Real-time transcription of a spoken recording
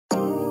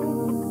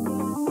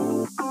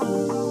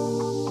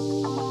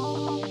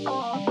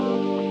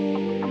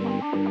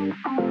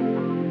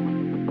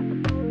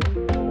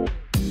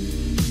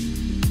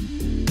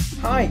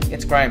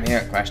it's Graham here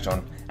at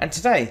Crestron, and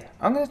today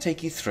I'm going to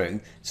take you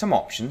through some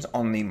options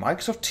on the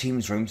Microsoft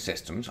Teams room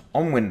systems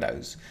on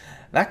Windows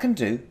that can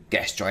do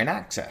guest join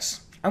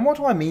access. And what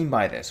do I mean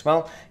by this?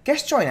 Well,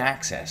 guest join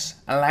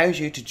access allows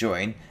you to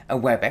join a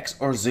WebEx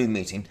or a Zoom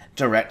meeting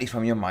directly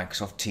from your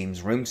Microsoft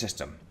Teams room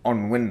system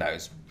on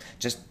Windows.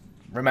 Just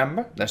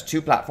remember, there's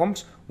two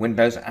platforms,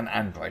 Windows and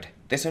Android.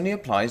 This only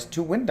applies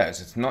to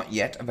Windows, it's not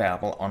yet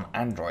available on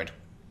Android.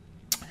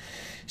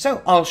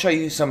 So I'll show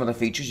you some of the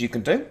features you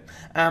can do,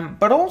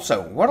 but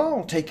also what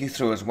I'll take you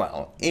through as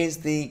well is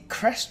the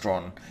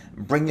Crestron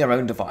bring your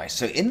own device.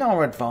 So in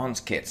our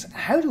advanced kits,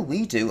 how do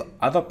we do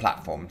other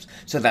platforms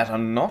so that are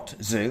not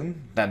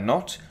Zoom, they're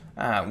not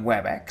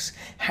WebEx?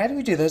 How do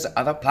we do those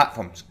other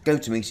platforms?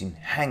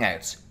 GoToMeeting,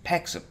 Hangouts,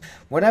 Pexup,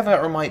 whatever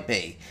it might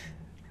be.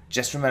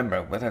 Just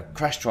remember, with a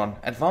Crestron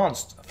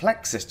Advanced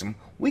Flex system,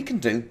 we can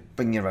do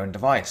bring your own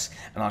device,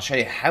 and I'll show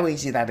you how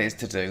easy that is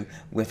to do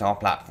with our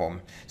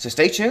platform. So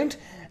stay tuned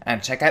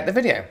and check out the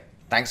video.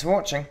 Thanks for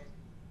watching.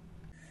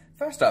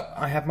 First up,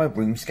 I have my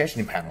room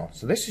scheduling panel.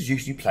 So this is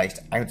usually placed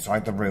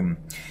outside the room,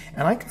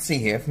 and I can see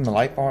here from the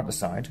light bar at the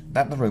side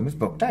that the room is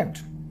booked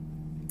out.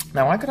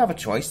 Now I could have a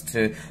choice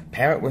to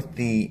pair it with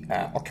the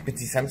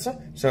occupancy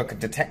sensor so it could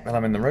detect that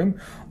I'm in the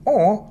room,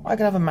 or I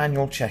could have a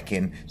manual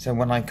check-in, so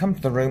when I come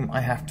to the room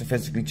I have to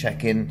physically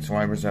check in so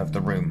I reserve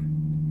the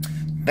room.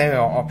 There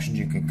are options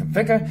you can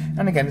configure,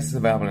 and again this is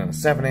available in a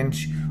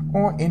 7-inch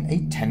or in a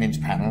 10-inch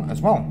panel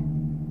as well.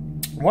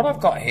 What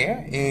I've got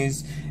here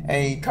is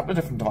a couple of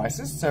different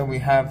devices. So we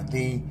have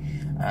the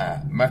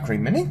Mercury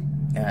Mini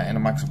in a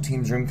Microsoft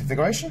Teams room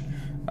configuration.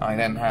 I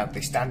then have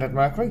the standard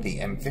Mercury, the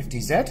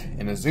M50Z,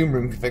 in a Zoom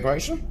room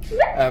configuration,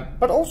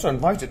 but also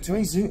invited to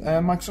a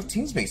Microsoft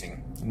Teams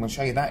meeting. And we'll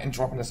show you that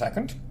interop in a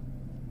second.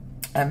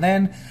 And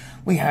then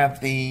we have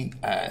the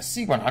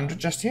C100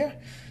 just here,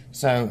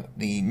 so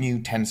the new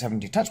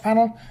 1070 touch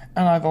panel,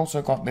 and I've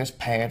also got this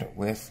paired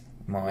with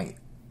my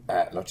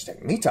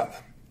Logitech Meetup.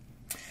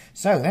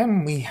 So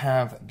then we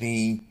have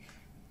the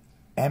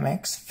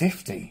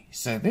MX50.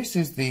 So this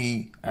is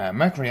the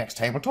Mercury X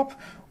tabletop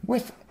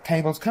with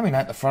cables coming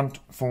out the front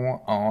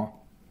for our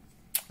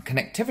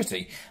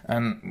connectivity.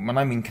 And when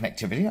I mean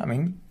connectivity, I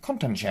mean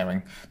content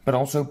sharing, but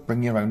also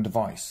bring your own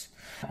device.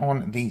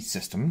 On these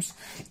systems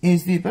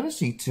is the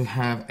ability to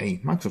have a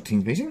Microsoft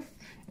Teams meeting,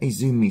 a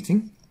Zoom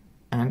meeting,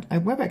 and a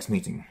WebEx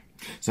meeting.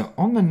 So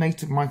on the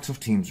native Microsoft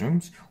Teams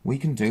rooms, we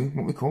can do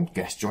what we call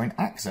guest join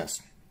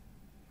access.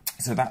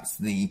 So that's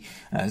the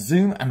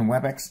Zoom and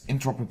WebEx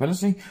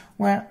interoperability,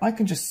 where I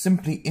can just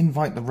simply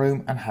invite the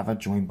room and have a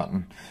join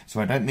button.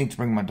 So I don't need to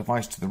bring my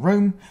device to the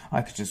room.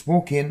 I could just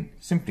walk in,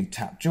 simply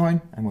tap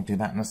join, and we'll do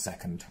that in a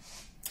second.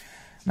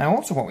 Now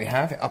also what we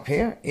have up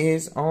here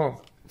is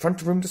our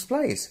front of room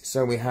displays.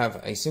 So we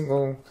have a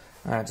single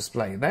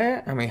display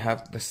there, and we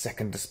have the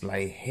second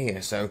display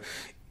here. So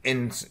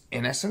in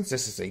essence,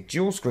 this is a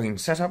dual screen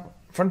setup,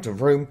 front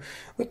of room,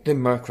 with the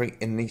Mercury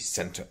in the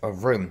center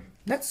of room.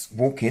 Let's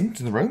walk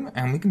into the room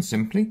and we can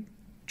simply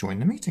join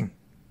the meeting.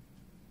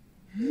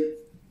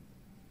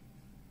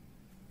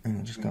 And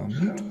I'll just go on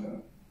mute.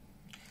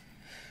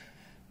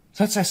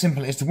 So that's how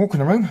simple it is to walk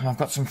in the room. I've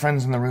got some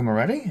friends in the room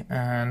already,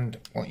 and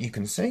what you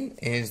can see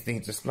is the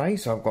display.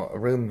 So I've got a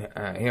room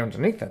here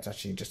underneath. That's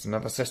actually just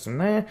another system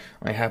there.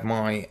 I have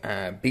my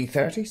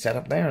B30 set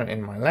up there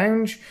in my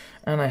lounge,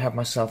 and I have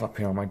myself up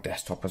here on my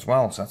desktop as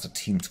well. So that's a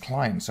Teams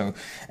client. So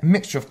a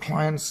mixture of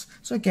clients.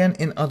 So again,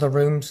 in other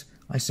rooms,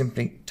 I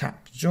simply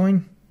tap to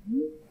join.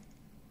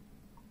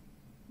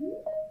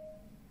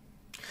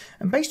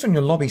 And based on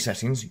your lobby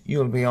settings,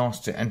 you'll be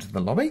asked to enter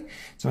the lobby.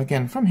 So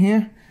again, from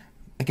here,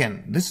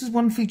 again, this is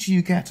one feature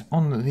you get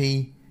on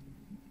the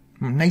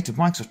native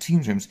Microsoft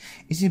Teams rooms,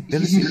 is the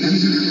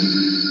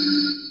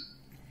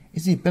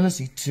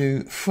ability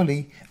to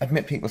fully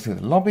admit people through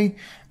the lobby.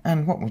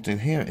 And what we'll do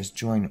here is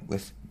join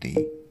with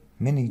the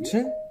Mini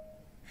too.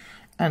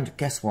 And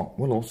guess what?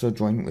 We'll also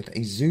join with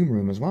a Zoom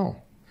room as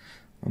well.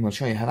 And we'll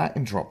show you how that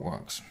interop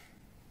works.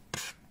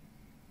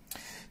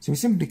 So we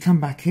simply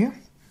come back here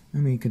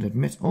and we can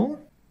admit all.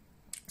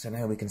 So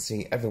now we can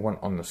see everyone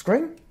on the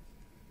screen.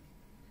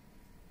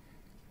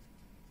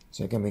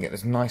 So again, we get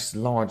this nice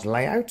large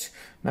layout.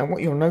 Now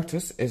what you'll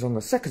notice is on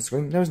the second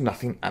screen, there is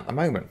nothing at the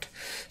moment.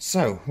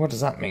 So what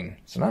does that mean?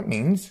 So that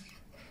means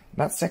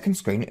that second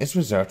screen is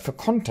reserved for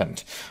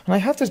content. And I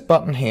have this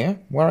button here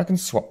where I can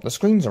swap the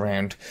screens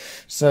around.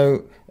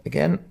 So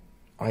again,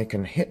 I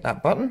can hit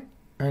that button,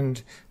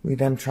 and we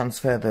then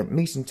transfer the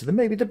meeting to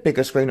maybe the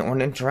bigger screen or an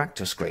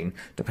interactive screen,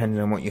 depending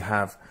on what you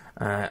have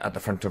at the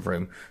front of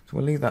room. So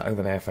we'll leave that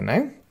over there for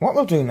now. What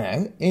we'll do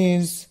now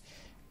is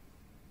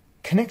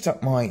connect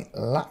up my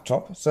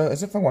laptop, so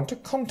as if I want to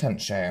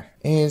content share,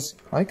 is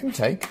I can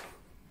take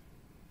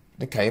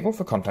the cable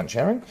for content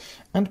sharing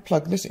and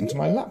plug this into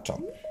my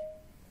laptop.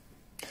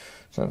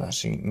 So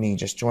that's actually me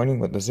just joining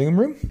with the Zoom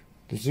room.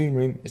 The Zoom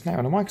room is now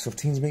in a Microsoft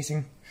Teams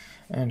meeting,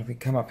 and if we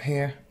come up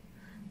here,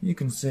 you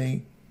can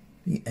see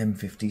the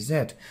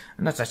M50Z,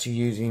 and that's actually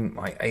using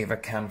my Ava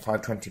Cam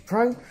 520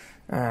 Pro,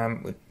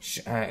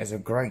 which is a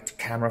great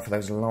camera for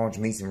those large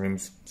meeting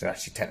rooms. So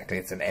actually technically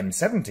it's an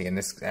M70 in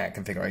this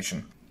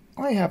configuration.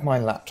 I have my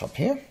laptop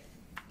here.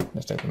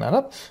 Let's open that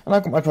up, and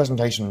I've got my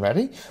presentation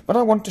ready, but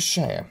I want to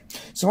share.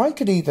 So I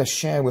could either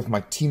share with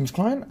my Teams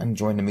client and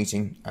join the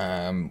meeting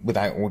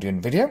without audio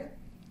and video,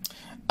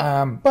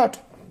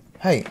 but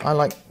hey, I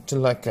like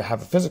to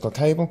have a physical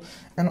cable,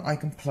 and I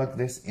can plug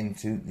this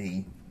into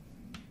the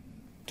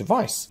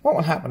device. What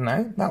will happen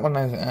now, that will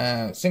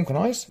now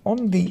synchronize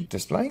on the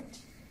display.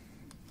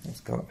 Let's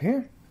go up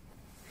here.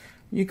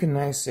 You can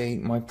now see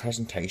my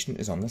presentation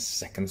is on the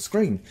second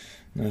screen.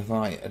 Now if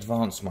I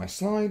advance my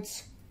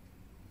slides,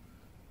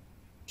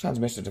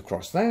 transmitted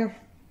across there.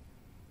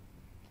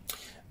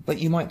 But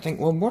you might think,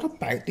 well, what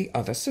about the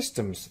other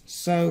systems?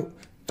 So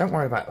don't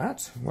worry about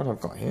that. What I've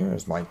got here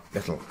is my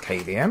little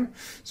KVM.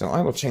 So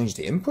I will change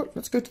the input.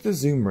 Let's go to the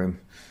Zoom room.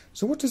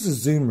 So what does the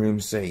Zoom room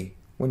see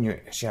when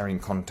you're sharing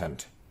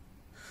content?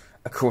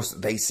 Of course,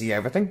 they see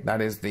everything.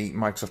 That is the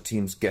Microsoft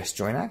Teams guest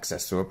join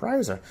access through a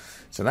browser.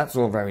 So that's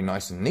all very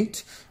nice and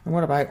neat. And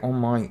what about on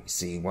my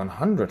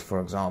C100, for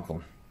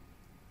example?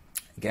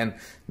 Again,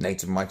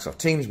 native Microsoft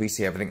Teams, we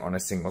see everything on a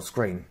single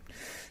screen.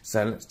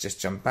 So let's just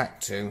jump back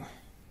to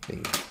the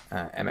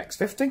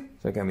MX50.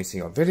 So again, we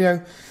see our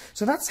video.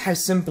 So that's how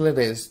simple it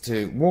is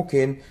to walk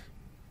in,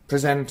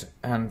 present,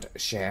 and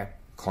share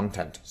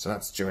content. So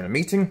that's during a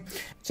meeting.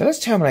 So let's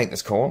terminate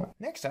this call.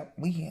 Next up,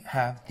 we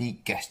have the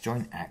guest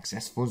join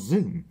access for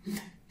Zoom.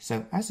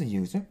 So as a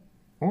user,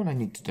 all I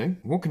need to do,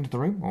 walk into the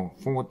room or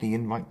forward the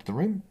invite to the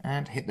room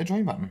and hit the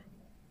join button.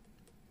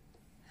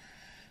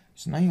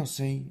 So now you'll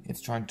see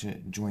it's trying to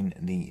join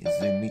the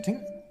Zoom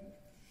meeting.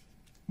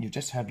 You've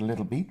just had a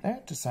little beep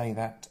there to say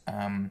that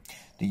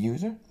the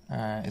user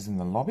is in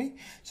the lobby.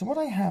 So what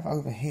I have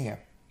over here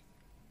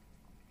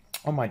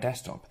on my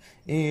desktop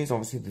is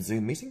obviously the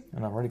Zoom meeting,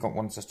 and I've already got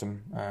one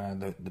system,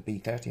 the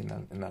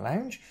B30 in the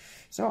lounge.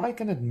 So I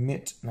can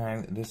admit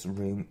now this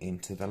room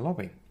into the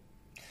lobby.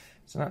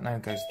 So that now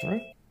goes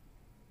through.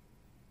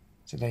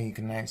 So there you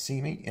can now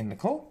see me in the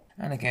call.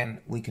 And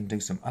again, we can do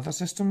some other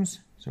systems.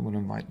 So we'll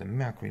invite the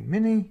Mercury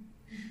Mini,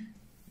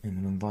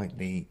 and we'll invite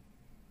the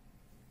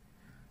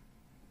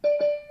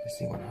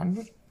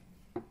C100.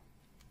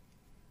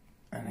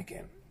 And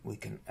again, we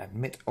can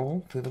admit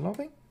all to the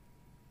lobby.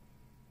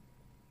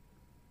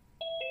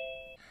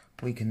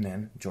 We can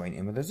then join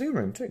in with the Zoom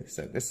room too.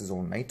 So this is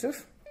all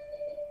native.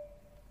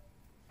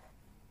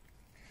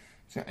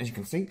 So as you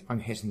can see, I'm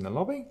hitting the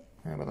lobby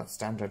with that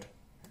standard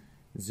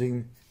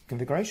Zoom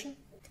configuration.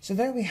 So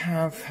there we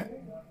have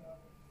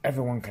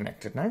everyone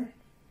connected now.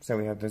 So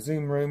we have the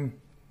Zoom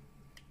room,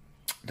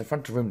 the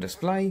front of room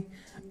display.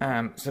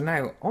 So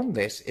now on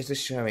this is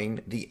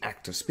showing the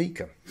active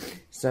speaker.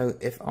 So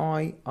if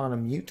I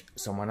unmute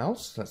someone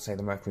else, let's say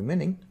the Mercury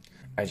Mini,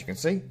 as you can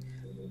see,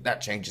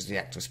 that changes the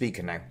active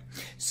speaker now.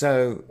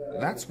 So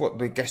that's what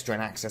the guest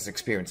join access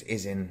experience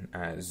is in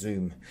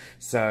Zoom.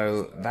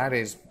 So that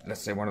is,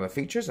 let's say, one of the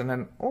features. And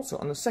then also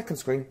on the second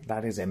screen,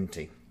 that is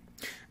empty.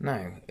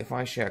 Now, if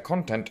I share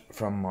content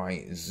from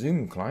my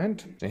Zoom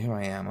client, so here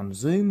I am on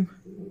Zoom,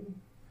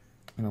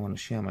 and I want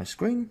to share my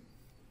screen,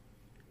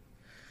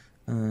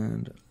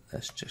 and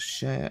let's just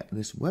share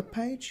this web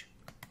page.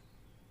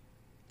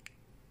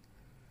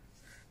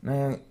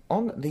 Now,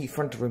 on the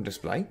front of room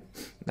display,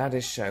 that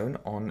is shown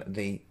on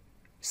the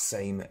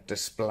same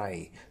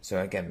display. So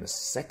again, the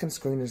second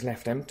screen is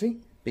left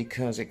empty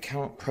because it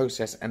cannot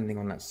process anything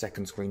on that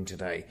second screen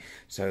today.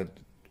 So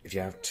if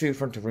you have two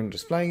front of room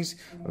displays,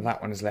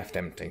 that one is left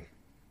empty.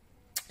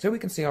 So we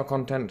can see our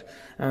content,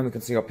 and we can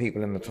see our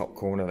people in the top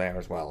corner there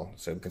as well.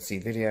 So we can see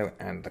video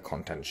and the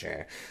content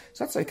share.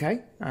 So that's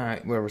okay.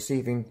 We're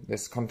receiving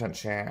this content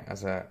share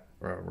as a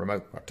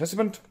remote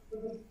participant.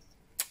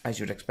 As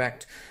you'd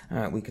expect,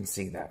 we can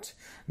see that.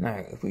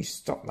 Now, if we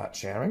stop that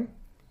sharing,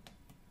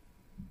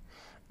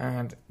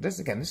 and this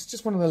again, this is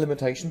just one of the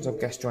limitations of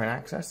guest join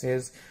access,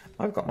 is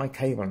I've got my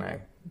cable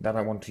now that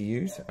I want to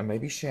use and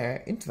maybe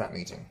share into that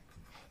meeting.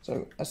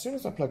 So as soon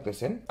as I plug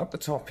this in, up the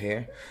top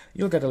here,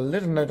 you'll get a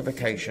little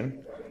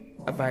notification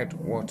about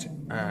what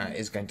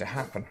is going to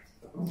happen.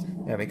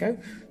 There we go.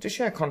 To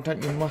share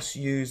content, you must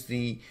use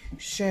the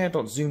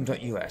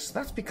share.zoom.us.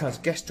 That's because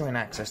guest join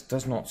access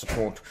does not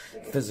support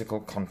physical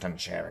content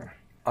sharing.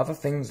 Other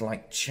things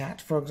like chat,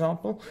 for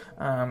example,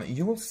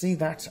 you will see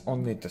that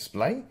on the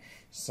display.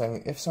 So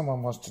if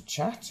someone was to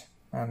chat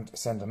and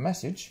send a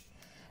message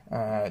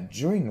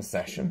during the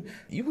session,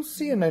 you will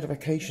see a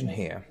notification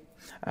here.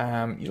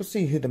 You'll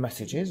see who the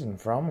message is and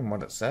from and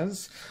what it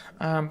says,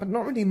 but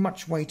not really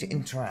much way to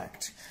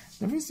interact.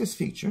 There is this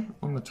feature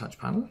on the touch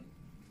panel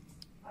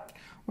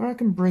where I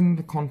can bring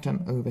the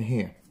content over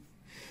here.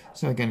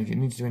 So again, if you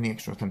need to do any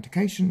extra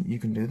authentication, you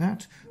can do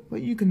that,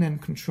 but you can then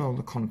control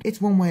the content. It's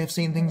one way of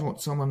seeing things,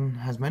 what someone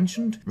has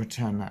mentioned,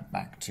 return that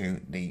back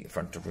to the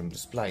front of room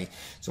display.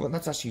 So what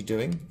that's actually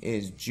doing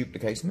is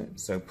duplicating it,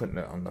 so putting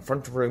it on the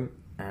front of room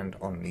and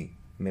on the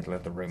middle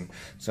of the room.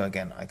 So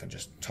again, I can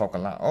just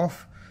toggle that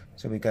off.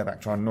 So we go back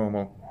to our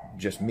normal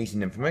just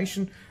meeting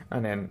information,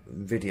 and then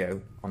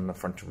video on the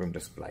front of room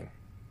display.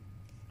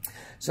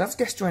 So that's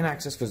guest join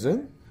access for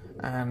Zoom,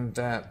 and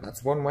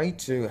that's one way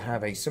to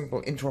have a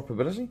simple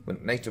interoperability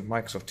with native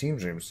Microsoft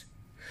Teams rooms.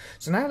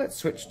 So now let's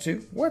switch to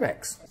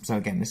WebEx. So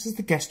again, this is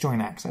the guest join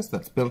access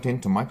that's built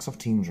into Microsoft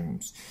Teams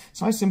rooms.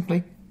 So I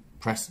simply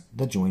press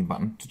the join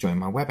button to join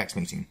my WebEx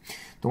meeting.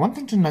 The one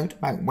thing to note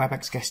about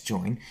WebEx guest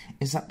join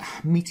is that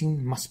the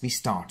meeting must be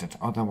started,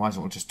 otherwise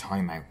it will just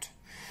time out.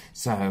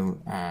 So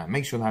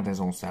make sure that is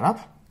all set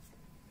up.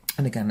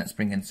 And again, let's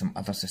bring in some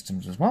other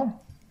systems as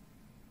well.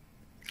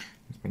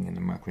 Let's bring in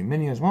the Mercury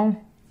Mini as well.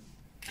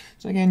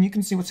 So again, you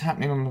can see what's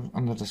happening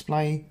on the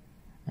display,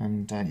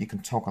 and you can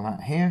toggle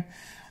that here.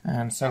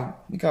 And so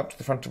we go up to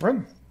the front of the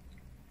room,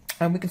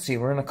 and we can see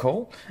we're in a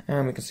call,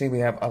 and we can see we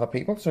have other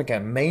people. So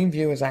again, main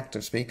view is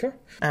active speaker,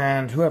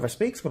 and whoever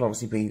speaks will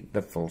obviously be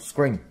the full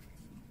screen.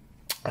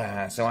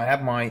 So I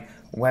have my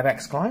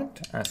WebEx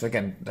client. So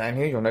again, down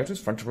here you'll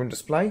notice front of room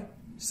display,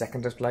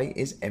 second display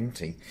is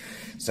empty.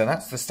 So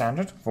that's the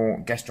standard for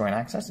guest join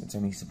access. It's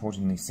only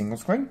supporting the single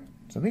screen.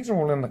 So these are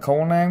all in the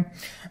call now.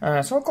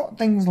 So I've got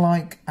things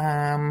like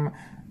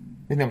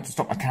being able to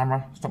stop my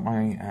camera, stop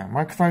my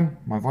microphone,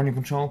 my volume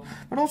control,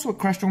 but also at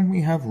Crestron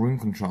we have room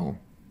control.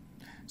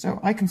 So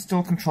I can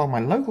still control my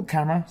local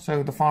camera,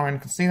 so the far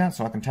end can see that,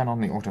 so I can turn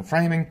on the auto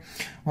framing,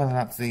 whether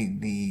that's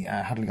the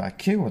Huddly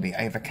IQ or the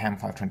AvaCam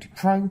 520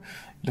 Pro,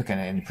 look at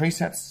any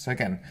presets. So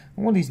again,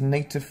 all these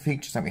native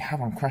features that we have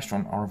on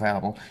Crestron are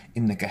available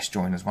in the guest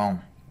join as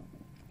well.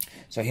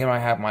 So here I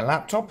have my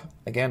laptop,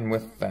 again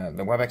with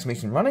the WebEx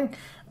meeting running,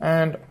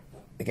 and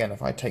again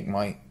if I take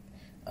my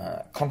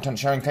content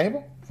sharing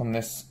cable from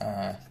this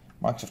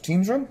Microsoft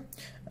Teams room,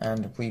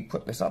 and if we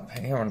put this up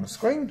here on the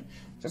screen,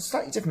 there's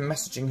slightly different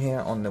messaging here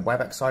on the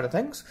WebEx side of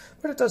things,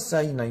 but it does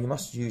say, you know, you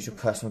must use your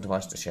personal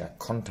device to share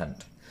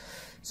content.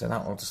 So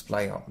that will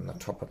display up on the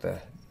top of the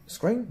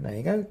screen. There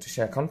you go. To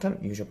share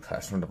content, use your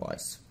personal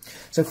device.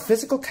 So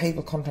physical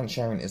cable content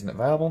sharing isn't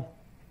available.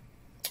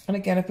 And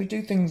again, if we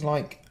do things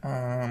like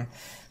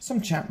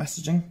some chat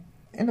messaging,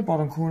 in the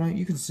bottom corner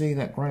you can see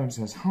that Graham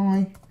says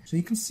hi. So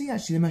you can see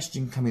actually the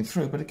messaging coming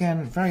through, but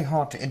again, very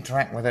hard to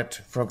interact with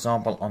it. For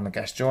example, on the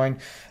guest join,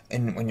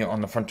 when you're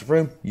on the front of the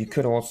room, you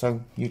could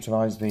also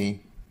utilize the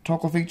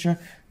toggle feature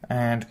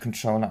and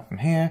control that from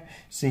here,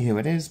 see who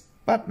it is,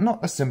 but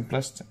not the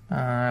simplest,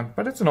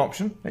 but it's an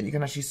option that you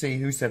can actually see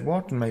who said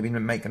what, and maybe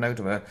make a note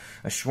of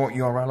a short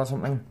URL or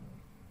something,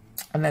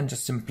 and then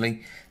just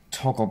simply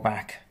toggle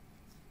back,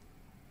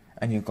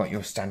 and you've got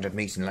your standard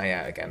meeting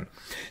layout again.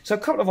 So a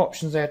couple of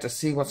options there to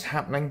see what's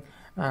happening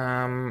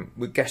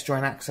with guest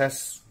join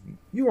access.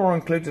 You are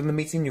included in the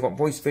meeting, you've got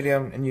voice,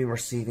 video, and you're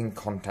receiving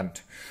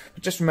content.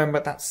 But just remember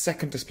that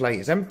second display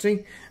is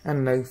empty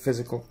and no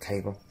physical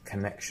cable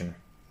connection.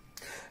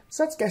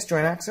 So that's guest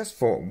join access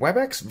for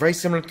WebEx, very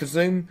similar to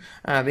Zoom.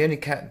 The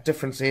only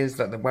difference is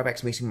that the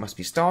WebEx meeting must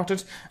be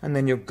started, and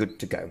then you're good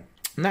to go.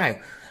 Now,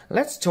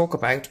 let's talk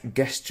about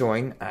guest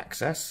join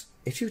access.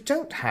 If you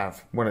don't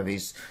have one of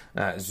these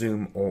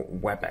Zoom or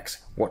WebEx,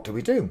 what do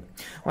we do?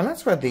 Well,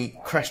 that's where the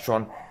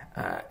Crestron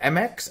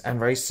MX and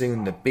very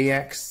soon the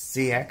BX,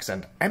 CX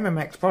and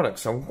MMX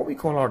products, so what we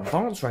call our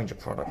advanced range of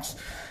products,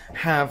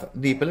 have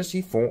the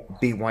ability for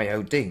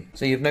BYOD.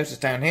 So you've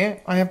noticed down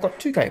here, I have got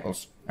two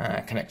cables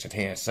connected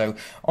here. So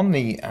on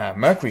the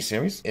Mercury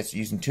series, it's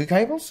using two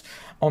cables.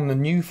 On the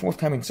new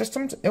forthcoming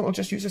systems, it will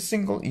just use a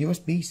single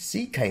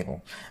USB-C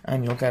cable,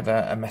 and you'll get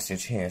a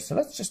message here. So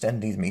let's just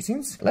end these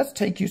meetings. Let's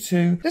take you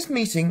to this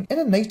meeting in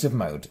a native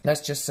mode.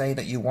 Let's just say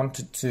that you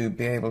wanted to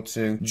be able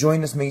to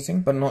join this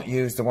meeting, but not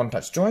use the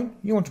one-touch join.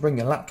 You want to bring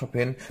your laptop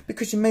in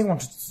because you may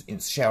want to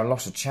share a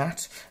lot of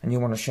chat, and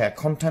you want to share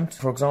content,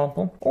 for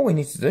example. All we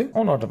need to do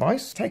on our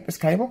device, take this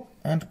cable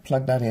and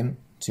plug that in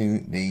to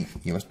the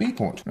USB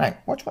port. Now,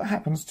 watch what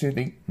happens to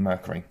the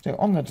Mercury. So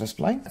on the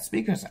display,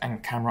 speakers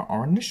and camera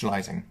are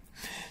initializing.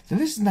 So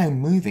this is now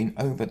moving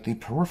over the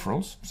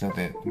peripherals, so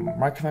the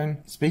microphone,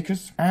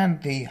 speakers,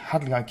 and the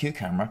Huddly IQ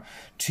camera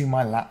to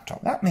my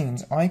laptop. That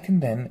means I can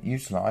then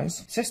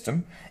utilize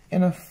system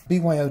in a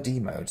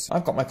BYOD mode.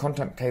 I've got my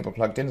content cable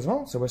plugged in as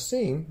well, so we're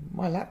seeing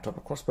my laptop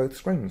across both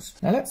screens.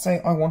 Now let's say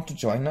I want to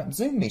join that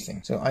Zoom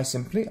meeting. So I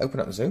simply open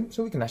up the Zoom,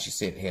 so we can actually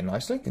see it here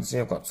nicely. You can see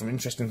I've got some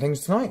interesting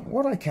things tonight.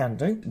 What I can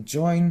do,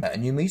 join a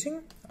new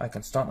meeting. I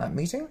can start that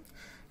meeting.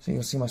 So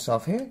you'll see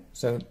myself here.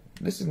 So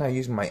this is now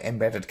using my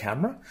embedded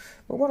camera.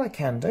 But what I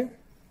can do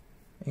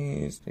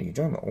is you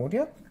join my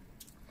audio.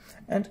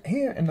 And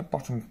here in the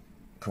bottom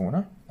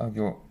corner of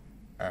your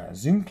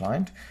Zoom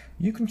client,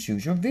 you can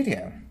choose your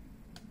video.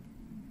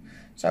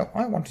 So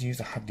I want to use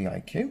the Huddly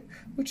IQ,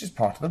 which is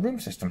part of the room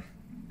system.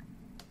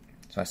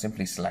 So I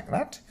simply select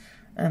that.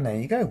 And there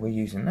you go, we're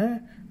using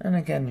there. And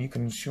again, you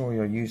can ensure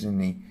you're using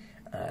the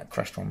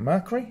Crestron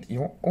Mercury,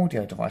 your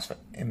audio device for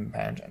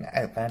inbound and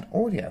outbound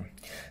audio.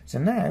 So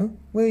now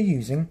we're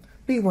using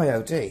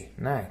BYOD.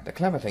 Now the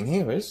clever thing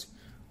here is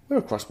we're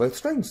across both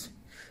screens.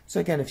 So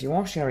again, if you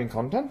are sharing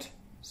content,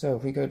 so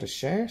if we go to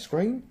share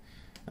screen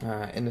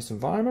in this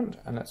environment,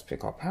 and let's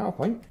pick our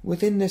PowerPoint.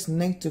 Within this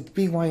native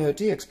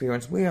BYOD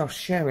experience, we are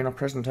sharing our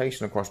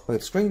presentation across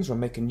both screens. We're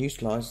making use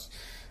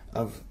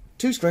of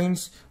 2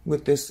 screens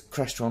with this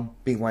Crestron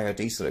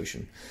BYOD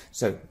solution.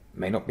 So it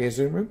may not be a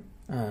Zoom room,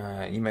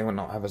 you may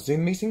not have a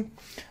Zoom meeting,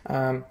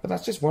 but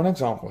that's just one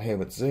example here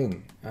with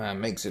Zoom.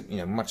 Makes it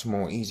much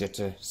more easier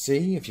to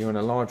see. If you're in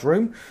a large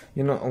room,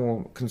 you're not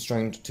all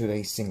constrained to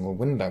a single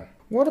window.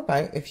 What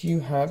about if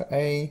you have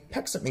a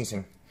PEXIT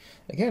meeting?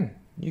 Again,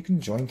 you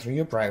can join through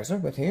your browser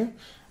with here.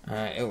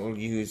 It will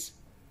use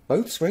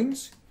both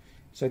screens.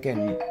 So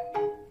again,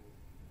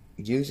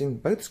 using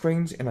both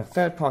screens in a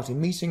third-party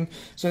meeting,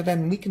 so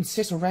then we can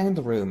sit around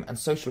the room and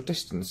social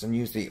distance and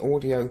use the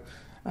audio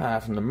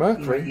from the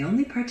Mercury. You are the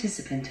only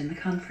participant in the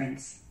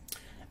conference.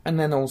 And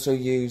then also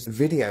use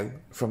video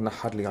from the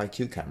Hudley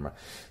IQ camera.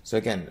 So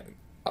again,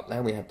 up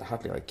there we have the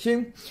Hudley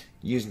IQ,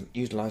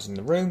 utilising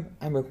the room,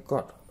 and we've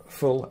got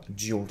full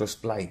dual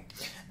display.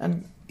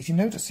 And if you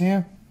notice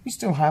here, we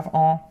still have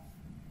our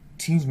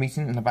Teams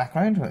meeting in the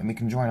background that we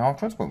can join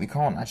afterwards, but we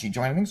can't actually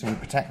join anything, so we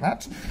protect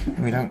that.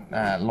 We don't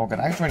log it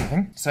out or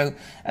anything. So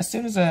as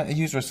soon as a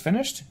user is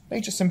finished, they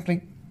just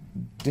simply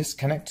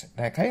disconnect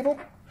their cable,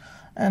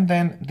 and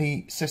then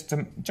the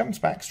system jumps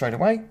back straight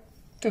away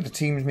to the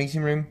Teams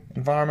meeting room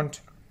environment,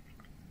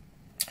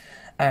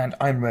 and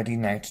I'm ready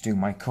now to do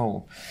my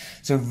call.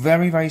 So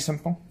very, very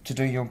simple to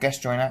do your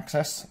guest join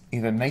access,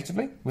 either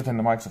natively within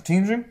the Microsoft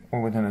Teams room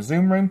or within a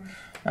Zoom room,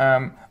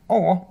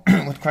 or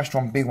with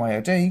Crestron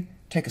BYOD,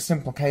 take a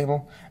simple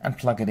cable and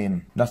plug it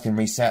in. Nothing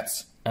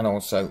resets, and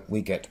also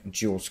we get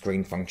dual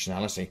screen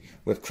functionality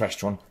with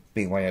Crestron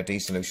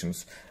BYOD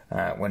solutions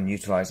when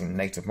utilising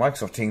native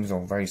Microsoft Teams,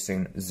 or very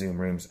soon Zoom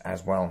rooms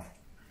as well.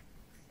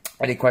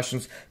 Any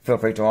questions, feel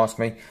free to ask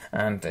me,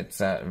 and it's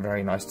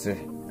very nice to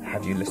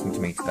have you listen to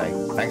me today.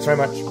 Thanks very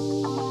much.